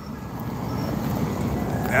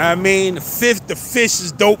 I mean, the fish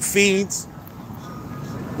is dope fiends.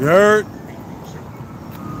 You heard?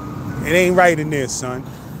 It ain't right in there, son.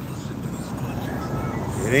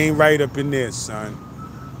 It ain't right up in there, son.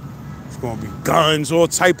 It's gonna be guns, all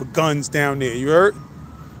type of guns down there, you heard?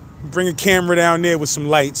 Bring a camera down there with some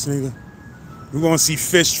lights, nigga. We're gonna see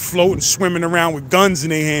fish floating, swimming around with guns in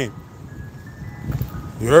their hand.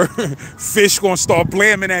 You heard? Fish gonna start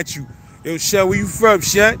blaming at you. Yo, Shut, where you from,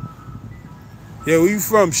 Shut? Yeah, where you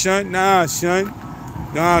from, son? Nah, son.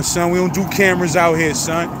 Nah, son, we don't do cameras out here,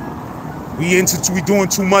 son. We doing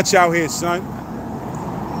too much out here, son.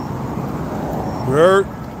 You heard?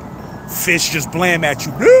 Fish just blam at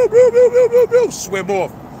you. Blue, blue, blue, blue, blue, blue. Swim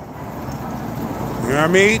off. You know what I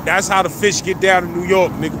mean? That's how the fish get down in New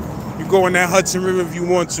York, nigga. You go in that Hudson River if you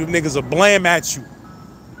want to, niggas will blam at you.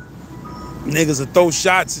 Niggas will throw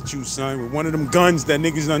shots at you, son, with one of them guns that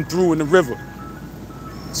niggas done threw in the river.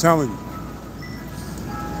 I'm telling you.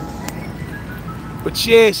 But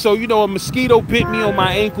yeah, so you know, a mosquito bit me on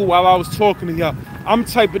my ankle while I was talking to y'all. I'm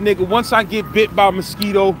the type of nigga, once I get bit by a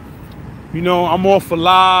mosquito, you know, I'm off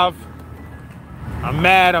alive. I'm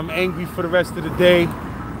mad, I'm angry for the rest of the day.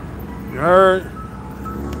 You heard?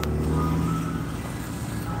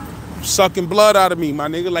 Sucking blood out of me, my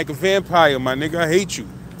nigga, like a vampire, my nigga. I hate you.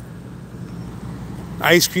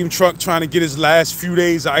 Ice cream truck trying to get his last few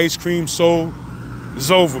days of ice cream sold.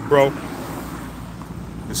 It's over, bro.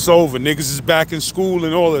 It's over. Niggas is back in school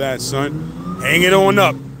and all of that, son. Hang it on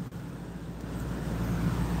up.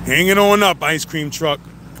 Hang it on up, ice cream truck.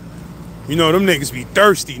 You know, them niggas be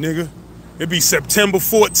thirsty, nigga. It be September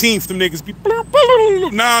 14th, them niggas be...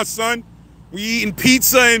 Nah, son. We eating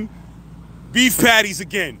pizza and beef patties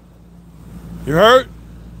again. You heard?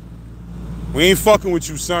 We ain't fucking with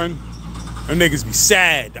you, son. Them niggas be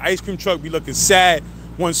sad. The ice cream truck be looking sad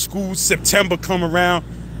once school, September come around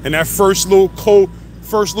and that first little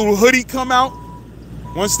hoodie come out.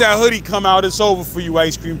 Once that hoodie come out, it's over for you,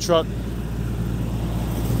 ice cream truck.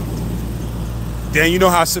 Then you know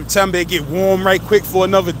how September it get warm right quick for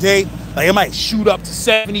another day. Like it might shoot up to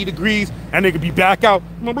 70 degrees and nigga be back out.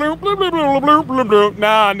 Nah,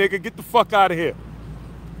 nigga, get the fuck out of here.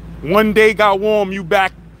 One day got warm, you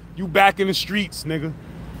back in the streets, nigga.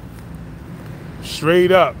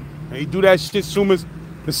 Straight up. They do that shit soon as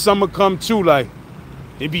the summer come too, like.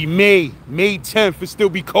 It be May 10th, it still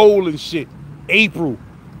be cold and shit. April,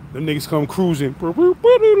 them niggas come cruising.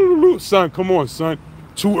 Son, come on, son.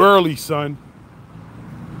 Too early, son.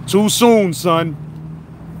 Too soon, son.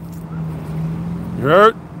 You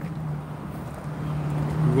heard?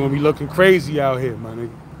 You're gonna be looking crazy out here, my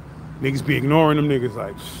nigga. Niggas be ignoring them niggas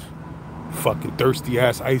like, fucking thirsty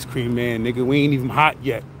ass ice cream man, nigga. We ain't even hot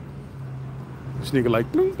yet. This nigga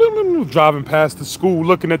like driving past the school,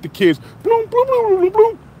 looking at the kids,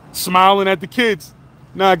 smiling at the kids.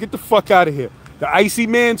 Nah, get the fuck out of here. The icy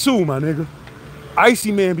man too, my nigga.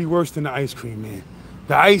 Icy man be worse than the ice cream man.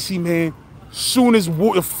 The icy man, soon as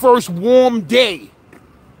the first warm day,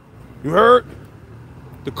 you heard?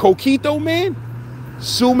 The coquito man,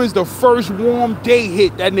 soon as the first warm day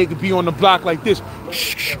hit, that nigga be on the block like this.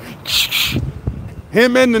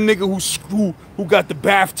 Him and the nigga who got the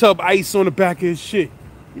bathtub ice on the back of his shit.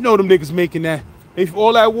 You know them niggas making that.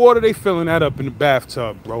 All that water, they filling that up in the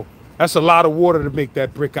bathtub, bro. That's a lot of water to make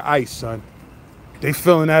that brick of ice, son. They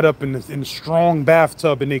filling that up in the strong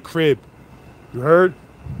bathtub in their crib. You heard?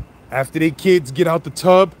 After they kids get out the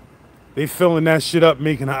tub, they filling that shit up,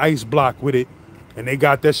 making an ice block with it. And they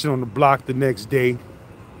got that shit on the block the next day.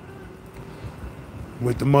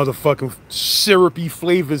 With the motherfucking syrupy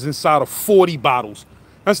flavors inside of 40 bottles.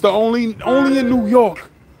 That's the only in New York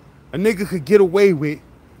a nigga could get away with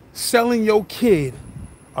selling your kid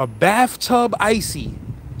a bathtub icy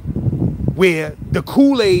where the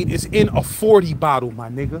Kool-Aid is in a 40 bottle, my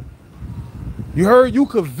nigga. You heard? You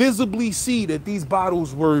could visibly see that these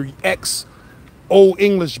bottles were Old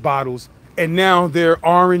English bottles, and now they're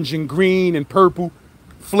orange and green and purple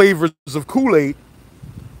flavors of Kool-Aid,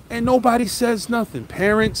 and nobody says nothing.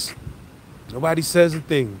 Parents, nobody says a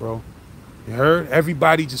thing, bro. You heard?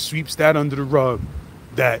 Everybody just sweeps that under the rug.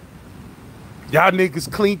 That y'all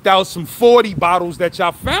niggas cleaned out some 40 bottles that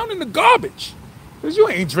y'all found in the garbage. Because you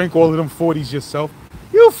ain't drink all of them 40s yourself.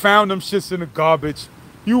 You found them shits in the garbage.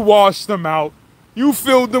 You washed them out. You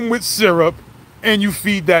filled them with syrup. And you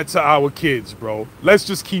feed that to our kids, bro. Let's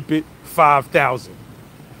just keep it 5,000.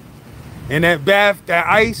 And that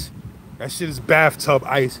ice, that shit is bathtub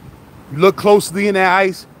ice. You look closely in that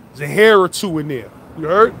ice, there's a hair or two in there. You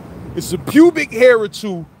heard? It's a pubic hair or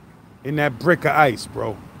two in that brick of ice,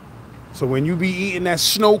 bro. So when you be eating that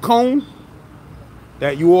snow cone,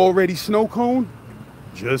 that you already snow cone,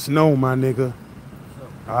 just know, my nigga.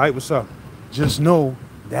 All right, what's up? Just know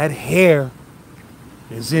that hair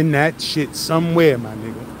is in that shit somewhere, my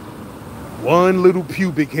nigga. One little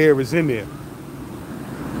pubic hair is in there.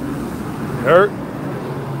 Hurt?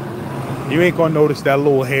 You ain't gonna notice that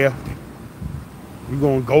little hair. You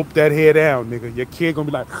gonna gulp that hair down, nigga. Your kid gonna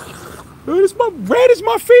be like, red is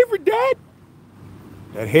my favorite, Dad.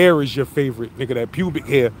 That hair is your favorite, nigga. That pubic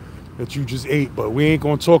hair that you just ate, but we ain't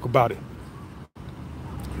gonna talk about it.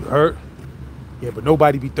 You hurt? Yeah, but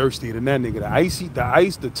nobody be thirstier than that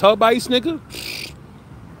nigga. The tub ice, nigga.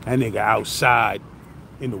 That nigga outside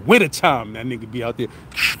in the wintertime, that nigga be out there.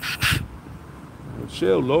 Oh,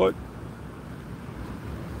 chill, Lord.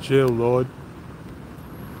 Chill, Lord.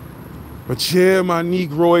 But yeah, my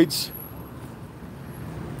negroids.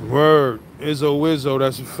 Word. Izzo,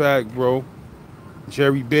 that's a fact, bro.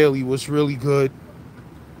 Jerry Bailey was really good.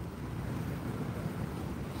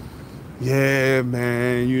 Yeah,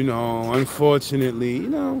 man, you know, unfortunately, you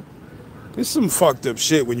know, there's some fucked up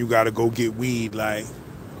shit when you gotta go get weed, like.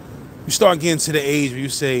 You start getting to the age where you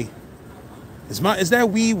say, is that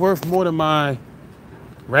weed worth more than my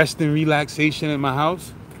rest and relaxation in my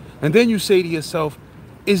house? And then you say to yourself,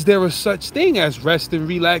 is there a such thing as rest and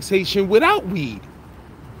relaxation without weed?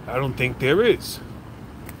 I don't think there is.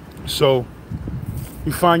 So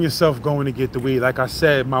you find yourself going to get the weed. Like I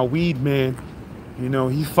said, my weed man, you know,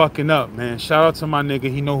 he fucking up, man. Shout out to my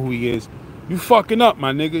nigga. He know who he is. You fucking up,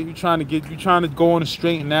 my nigga. You trying to go on a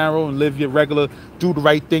straight and narrow and live your regular, do the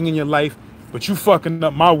right thing in your life, but you fucking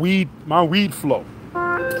up my weed flow.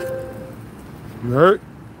 You heard?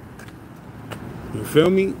 You feel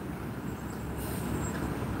me?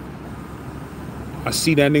 I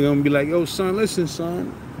see that nigga and be like, yo, son, listen,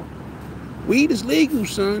 son. Weed is legal,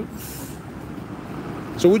 son.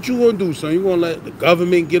 So what you gonna do, son? You gonna let the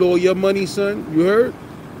government get all your money, son? You heard?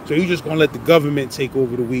 So you just gonna let the government take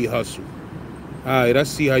over the weed hustle? All right, I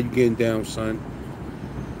see how you getting down, son.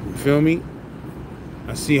 You feel me?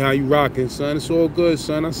 I see how you rocking, son. It's all good,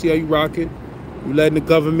 son. I see how you rocking. You letting the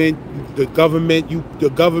government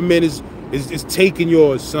is taking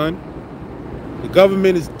yours, son. The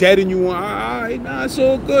government is deading you on. All right, nah, it's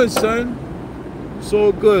all good, son. It's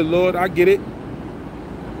all good, Lord. I get it.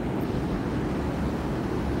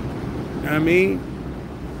 I mean,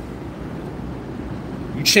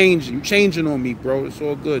 you changing on me, bro. It's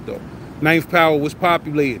all good, though. Ninth Power was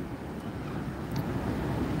populated.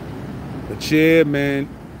 But yeah, man,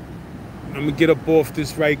 I'm gonna get up off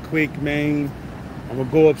this right quick, man. I'm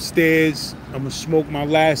gonna go upstairs. I'm gonna smoke my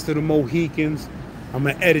last of the Mohicans. I'm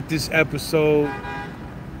gonna edit this episode.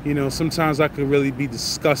 You know, sometimes I could really be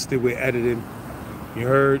disgusted with editing. You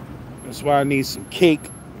heard? That's why I need some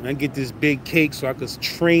cake. And I get this big cake so I could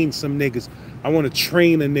train some niggas. I want to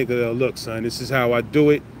train a nigga that, look, son, this is how I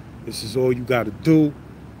do it. This is all you got to do.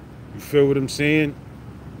 You feel what I'm saying?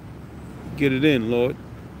 Get it in, Lord.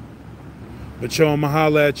 But y'all, I'ma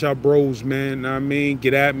holla at y'all bros, man. Know what I mean?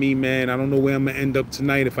 Get at me, man. I don't know where I'm going to end up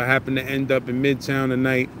tonight. If I happen to end up in Midtown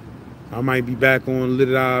tonight, I might be back on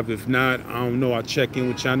Lit Ave. If not, I don't know. I'll check in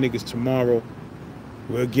with y'all niggas tomorrow.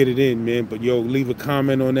 We'll get it in, man. But, yo, leave a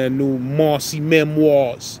comment on that new Marcy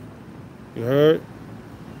Memoirs. You heard?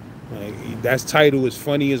 Like, that title is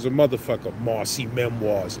funny as a motherfucker. Marcy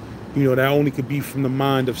Memoirs. You know, that only could be from the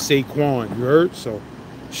mind of Saquon. You heard? So,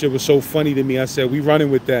 shit was so funny to me. I said, we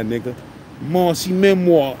running with that, nigga. Marcy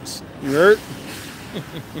Memoirs. You heard?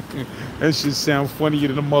 That shit sound funnier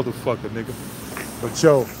than a motherfucker, nigga. But,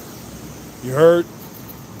 yo, you heard?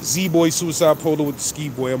 Z-Boy Suicide Polo with the Ski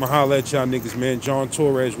Boy. I'ma holla at y'all niggas, man. John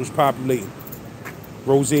Torres was populating.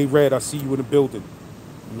 Rose Red, I see you in the building.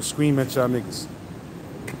 I'ma scream at y'all niggas.